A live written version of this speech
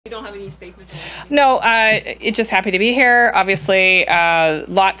You don't have any statements? No, just happy to be here. Obviously,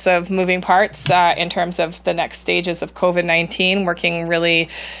 lots of moving parts in terms of the next stages of COVID-19, working really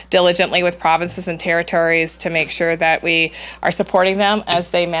diligently with provinces and territories to make sure that we are supporting them as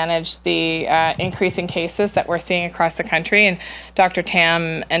they manage the increasing cases that we're seeing across the country. And Dr.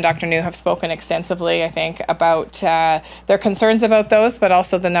 Tam and Dr. New have spoken extensively, I think, about their concerns about those, but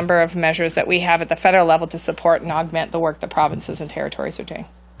also the number of measures that we have at the federal level to support and augment the work that provinces and territories are doing.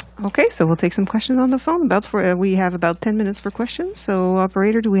 Okay, so we'll take some questions on the phone. We have about 10 minutes for questions. So,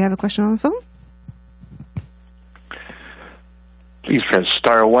 operator, do we have a question on the phone? Please press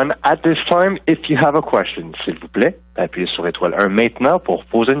star 1 at this time if you have a question. S'il vous plaît, appuyez sur étoile 1 maintenant pour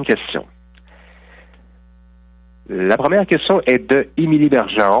poser une question. La première question est de Émilie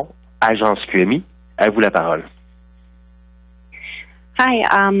Bergeron, Agence QMI. À vous la parole. Hi,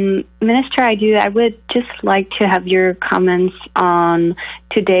 Minister Hajdu, I would just like to have your comments on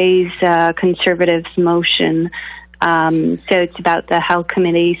today's Conservatives' motion. So it's about the Health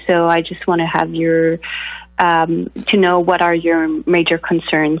Committee, so I just want to have your, to know what are your major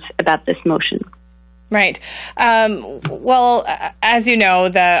concerns about this motion. Right. Well, as you know,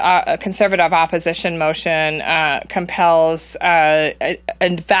 the Conservative opposition motion compels a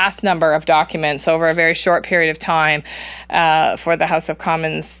vast number of documents over a very short period of time for the House of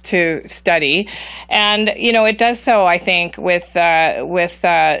Commons to study. And, you know, it does so, I think, with sort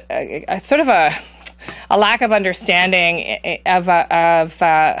of a lack of understanding of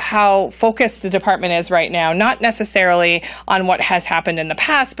how focused the department is right now, not necessarily on what has happened in the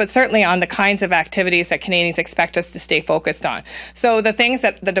past, but certainly on the kinds of activities that Canadians expect us to stay focused on. So the things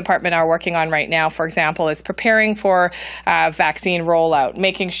that the department are working on right now, for example, is preparing for vaccine rollout,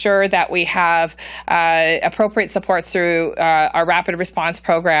 making sure that we have appropriate supports through our rapid response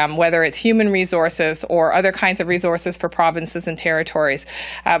program, whether it's human resources or other kinds of resources for provinces and territories,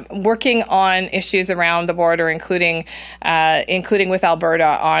 working on issues around the border, including with Alberta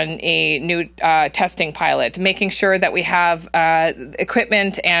on a new testing pilot, making sure that we have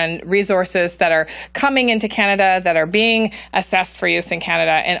equipment and resources that are coming into Canada, that are being assessed for use in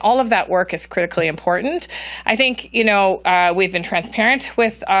Canada, and all of that work is critically important. I think, you know, we've been transparent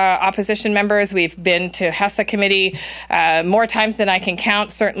with opposition members. We've been to HESA committee more times than I can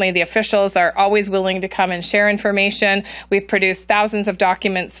count. Certainly the officials are always willing to come and share information. We've produced thousands of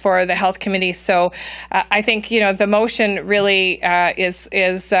documents for the Health Committee. So I think, you know, the motion really is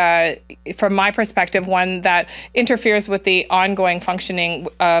from my perspective, one that interferes with the ongoing functioning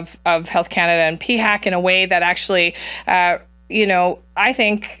of Health Canada and PHAC in a way that actually, you know, I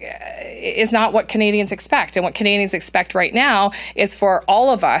think is not what Canadians expect. And what Canadians expect right now is for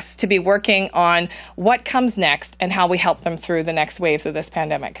all of us to be working on what comes next and how we help them through the next waves of this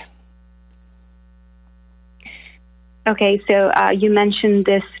pandemic. Okay, so you mentioned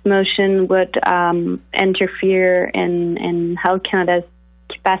this motion would interfere in Health Canada's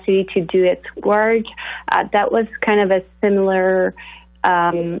capacity to do its work. That was kind of a similar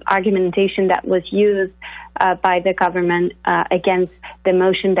argumentation that was used by the government against the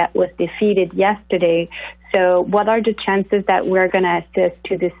motion that was defeated yesterday. So what are the chances that we're going to assist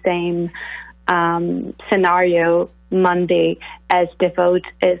to the same scenario Monday as the vote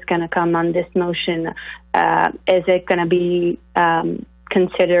is going to come on this motion? Is it going to be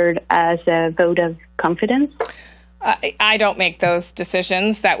considered as a vote of confidence? I don't make those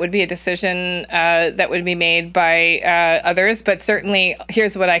decisions. That would be a decision that would be made by others. But certainly,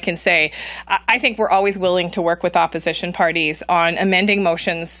 here's what I can say. I think we're always willing to work with opposition parties on amending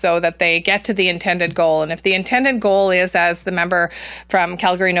motions so that they get to the intended goal. And if the intended goal is, as the member from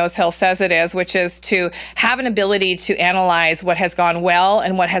Calgary-Nose Hill says it is, which is to have an ability to analyze what has gone well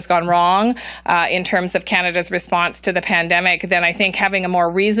and what has gone wrong in terms of Canada's response to the pandemic, then I think having a more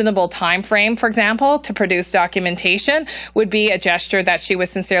reasonable time frame, for example, to produce documentation would be a gesture that she was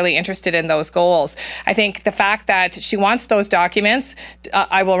sincerely interested in those goals. I think the fact that she wants those documents,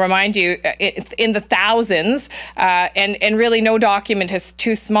 I will remind you, in the thousands, and really no document is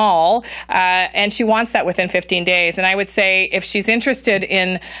too small, and she wants that within 15 days. And I would say if she's interested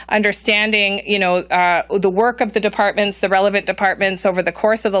in understanding, you know, the work of the departments, the relevant departments over the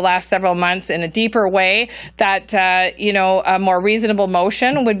course of the last several months in a deeper way, that, you know, a more reasonable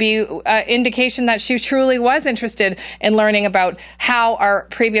motion would be indication that she truly was interested in learning about how our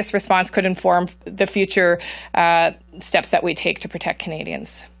previous response could inform the future steps that we take to protect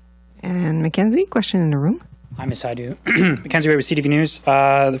Canadians. And Mackenzie, question in the room. Hi, Ms. Hajdu. Mackenzie Ray with CTV News.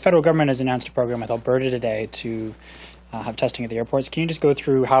 The federal government has announced a program with Alberta today to have testing at the airports. Can you just go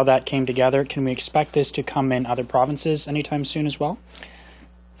through how that came together? Can we expect this to come in other provinces anytime soon as well?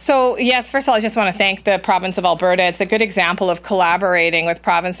 So, yes, first of all, I just want to thank the province of Alberta. It's a good example of collaborating with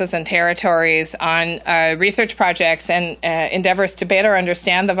provinces and territories on research projects and endeavors to better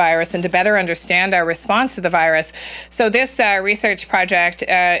understand the virus and to better understand our response to the virus. So this research project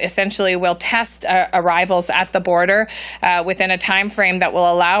essentially will test arrivals at the border within a time frame that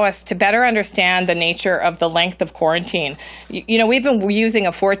will allow us to better understand the nature of the length of quarantine. You know, we've been using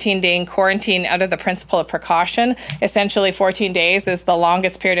a 14-day quarantine out of the principle of precaution. Essentially, 14 days is the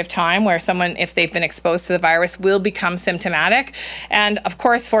longest period of time where someone, if they've been exposed to the virus, will become symptomatic. And of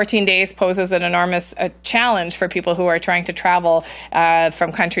course, 14 days poses an enormous challenge for people who are trying to travel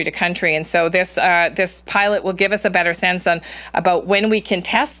from country to country. And so this pilot will give us a better sense about when we can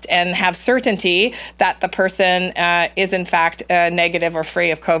test and have certainty that the person is in fact negative or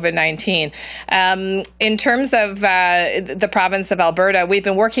free of COVID-19. In terms of the province of Alberta, we've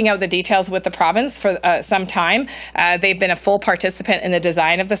been working out the details with the province for some time. They've been a full participant in the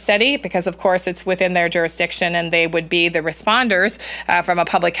design of the study because, of course, it's within their jurisdiction and they would be the responders from a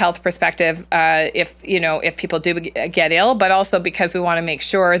public health perspective if people do get ill, but also because we want to make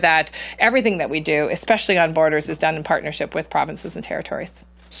sure that everything that we do, especially on borders, is done in partnership with provinces and territories.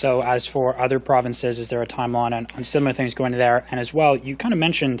 So as for other provinces, is there a timeline on similar things going there? And as well, you kind of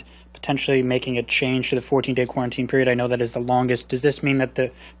mentioned potentially making a change to the 14-day quarantine period. I know that is the longest. Does this mean that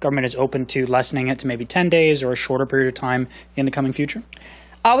the government is open to lessening it to maybe 10 days or a shorter period of time in the coming future?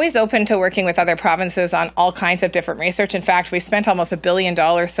 Always open to working with other provinces on all kinds of different research. In fact, we spent almost $1 billion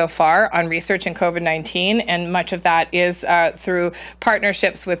so far on research in COVID-19, and much of that is through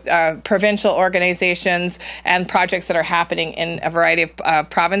partnerships with provincial organizations and projects that are happening in a variety of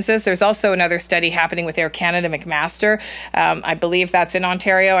provinces. There's also another study happening with Air Canada McMaster. I believe that's in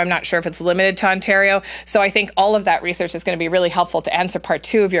Ontario. I'm not sure if it's limited to Ontario. So I think all of that research is going to be really helpful to answer part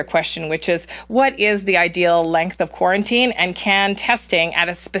two of your question, which is what is the ideal length of quarantine, and can testing at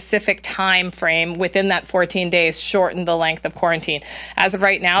a specific time frame within that 14 days shorten the length of quarantine. As of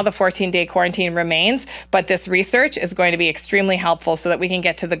right now, the 14-day quarantine remains, but this research is going to be extremely helpful so that we can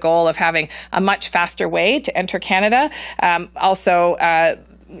get to the goal of having a much faster way to enter Canada.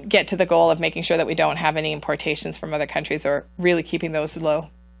 Get to the goal of making sure that we don't have any importations from other countries, or really keeping those low.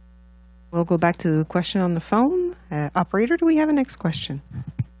 We'll go back to the question on the phone. Operator, do we have a next question?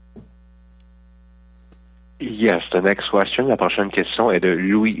 Yes, the next question. La prochaine question est de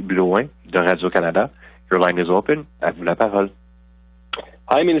Louis Blouin de Radio-Canada. Your line is open. À vous la parole.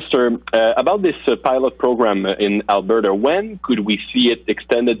 Hi, Minister. About this pilot program in Alberta, when could we see it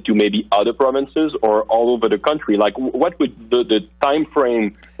extended to maybe other provinces or all over the country? Like, what would the time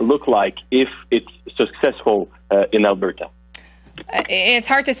frame look like if it's successful in Alberta? It's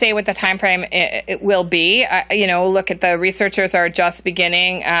hard to say what the time frame it will be. Look, at the researchers are just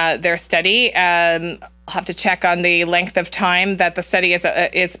beginning their study. I'll have to check on the length of time that the study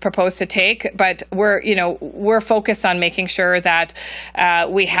is proposed to take, but we're focused on making sure that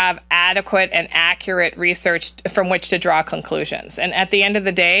we have adequate and accurate research from which to draw conclusions. And at the end of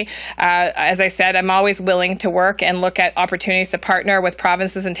the day, as I said, I'm always willing to work and look at opportunities to partner with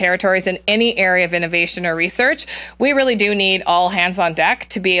provinces and territories in any area of innovation or research. We really do need all hands on deck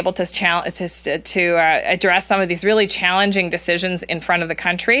to be able to address some of these really challenging decisions in front of the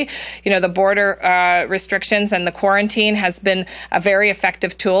country. The border restrictions and the quarantine has been a very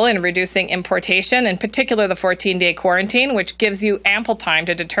effective tool in reducing importation, in particular the 14-day quarantine, which gives you ample time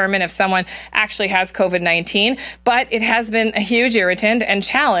to determine if someone actually has COVID-19. But it has been a huge irritant and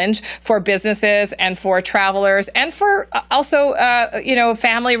challenge for businesses and for travelers and for also,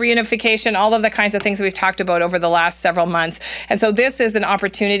 family reunification, all of the kinds of things we've talked about over the last several months. And so this is an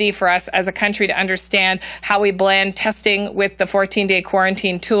opportunity for us as a country to understand how we blend testing with the 14-day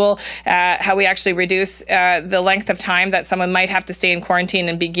quarantine tool, how we actually reduce the length of time that someone might have to stay in quarantine,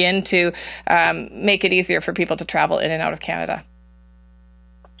 and begin to make it easier for people to travel in and out of Canada.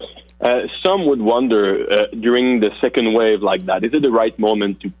 Some would wonder during the second wave like that, is it the right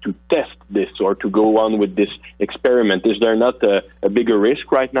moment to test this or to go on with this experiment? Is there not a bigger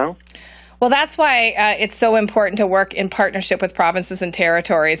risk right now? Well, that's why it's so important to work in partnership with provinces and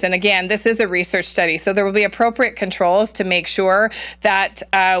territories. And again, this is a research study, so there will be appropriate controls to make sure that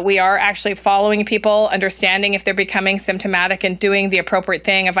we are actually following people, understanding if they're becoming symptomatic, and doing the appropriate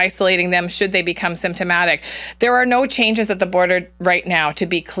thing of isolating them should they become symptomatic. There are no changes at the border right now, to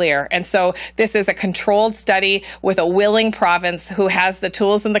be clear. And so this is a controlled study with a willing province who has the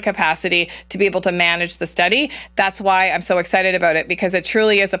tools and the capacity to be able to manage the study. That's why I'm so excited about it, because it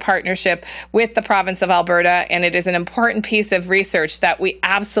truly is a partnership with the province of Alberta, and it is an important piece of research that we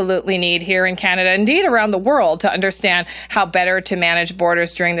absolutely need here in Canada, indeed around the world, to understand how better to manage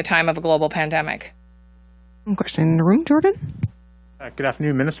borders during the time of a global pandemic. Question in the room, Jordan? Good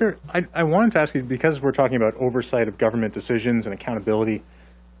afternoon, Minister. I wanted to ask you, because we're talking about oversight of government decisions and accountability,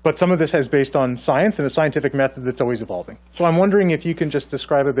 but some of this is based on science and a scientific method that's always evolving. So I'm wondering if you can just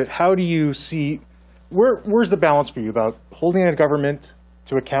describe a bit, how do you see, where's the balance for you about holding a government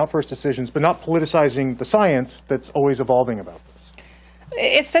to account for its decisions, but not politicizing the science that's always evolving about this?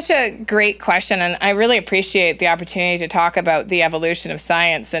 It's such a great question, and I really appreciate the opportunity to talk about the evolution of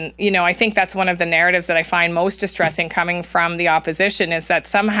science. And, you know, I think that's one of the narratives that I find most distressing coming from the opposition, is that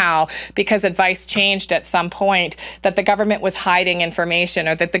somehow, because advice changed at some point, that the government was hiding information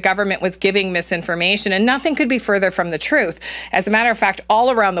or that the government was giving misinformation, and nothing could be further from the truth. As a matter of fact, all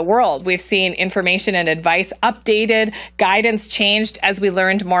around the world, we've seen information and advice updated, guidance changed as we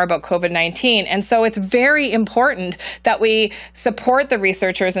learned more about COVID-19. And so it's very important that we support the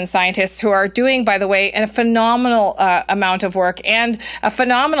researchers and scientists who are doing, by the way, a phenomenal amount of work and a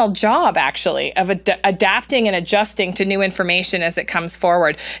phenomenal job, actually, of adapting and adjusting to new information as it comes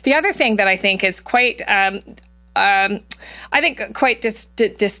forward. The other thing that I think is quite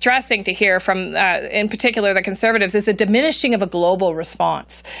distressing to hear from, in particular, the Conservatives, is a diminishing of a global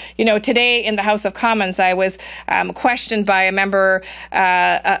response. You know, today in the House of Commons, I was questioned by a member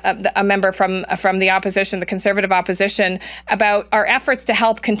from the opposition, the Conservative opposition, about our efforts to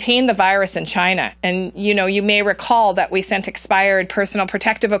help contain the virus in China. And, you know, you may recall that we sent expired personal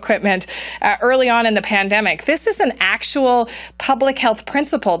protective equipment early on in the pandemic. This is an actual public health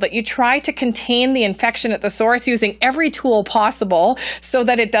principle, that you try to contain the infection at the source using every tool possible so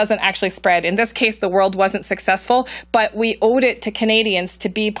that it doesn't actually spread. In this case, the world wasn't successful, but we owed it to Canadians to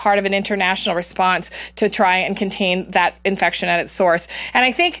be part of an international response to try and contain that infection at its source. And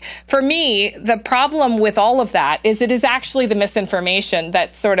I think, for me, the problem with all of that is it is actually the misinformation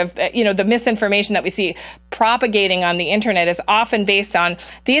that sort of, you know, the misinformation that we see propagating on the internet is often based on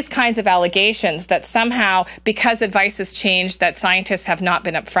these kinds of allegations that somehow, because advice has changed, that scientists have not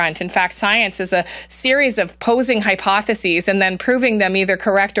been upfront. In fact, science is a series of posing hypotheses and then proving them either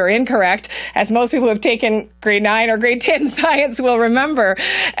correct or incorrect, as most people who have taken grade 9 or grade 10 science will remember.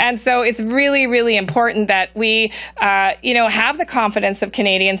 And so it's really, really important that we, have the confidence of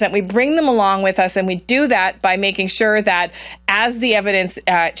Canadians, that we bring them along with us, and we do that by making sure that as the evidence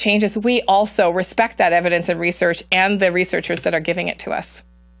changes, we also respect that evidence and research and the researchers that are giving it to us.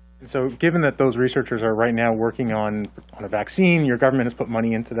 And so given that those researchers are right now working on a vaccine, your government has put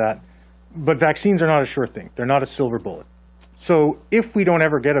money into that, but vaccines are not a sure thing. They're not a silver bullet. So if we don't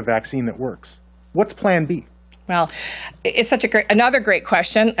ever get a vaccine that works, what's plan B? Well, it's another great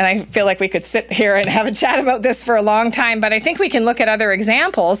question, and I feel like we could sit here and have a chat about this for a long time, but I think we can look at other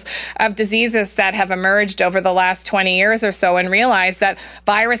examples of diseases that have emerged over the last 20 years or so and realize that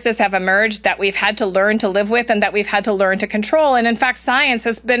viruses have emerged that we've had to learn to live with and that we've had to learn to control. And in fact, science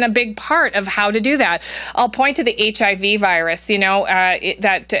has been a big part of how to do that. I'll point to the HIV virus,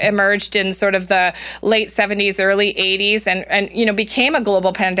 that emerged in sort of the late 70s, early 80s, and became a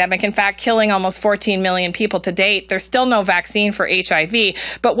global pandemic, in fact, killing almost 14 million people to date. There's still no vaccine for HIV,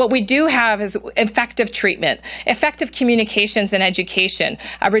 but what we do have is effective treatment, effective communications and education,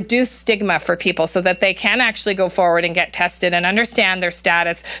 a reduced stigma for people so that they can actually go forward and get tested and understand their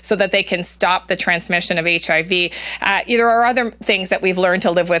status so that they can stop the transmission of HIV. There are other things that we've learned to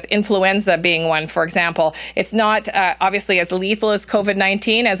live with, influenza being one, for example. It's not obviously as lethal as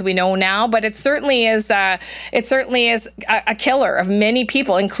COVID-19 as we know now, but it certainly is a killer of many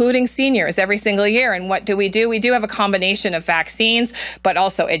people, including seniors, every single year. And what do? We do have a combination of vaccines, but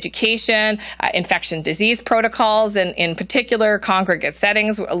also education, infection disease protocols, and in particular, congregate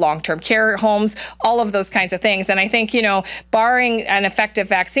settings, long-term care homes, all of those kinds of things. And I think, barring an effective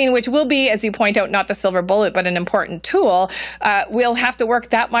vaccine, which will be, as you point out, not the silver bullet, but an important tool, we'll have to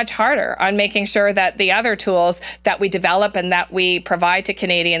work that much harder on making sure that the other tools that we develop and that we provide to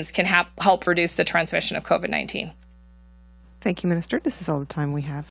Canadians can help reduce the transmission of COVID-19. Thank you, Minister. This is all the time we have.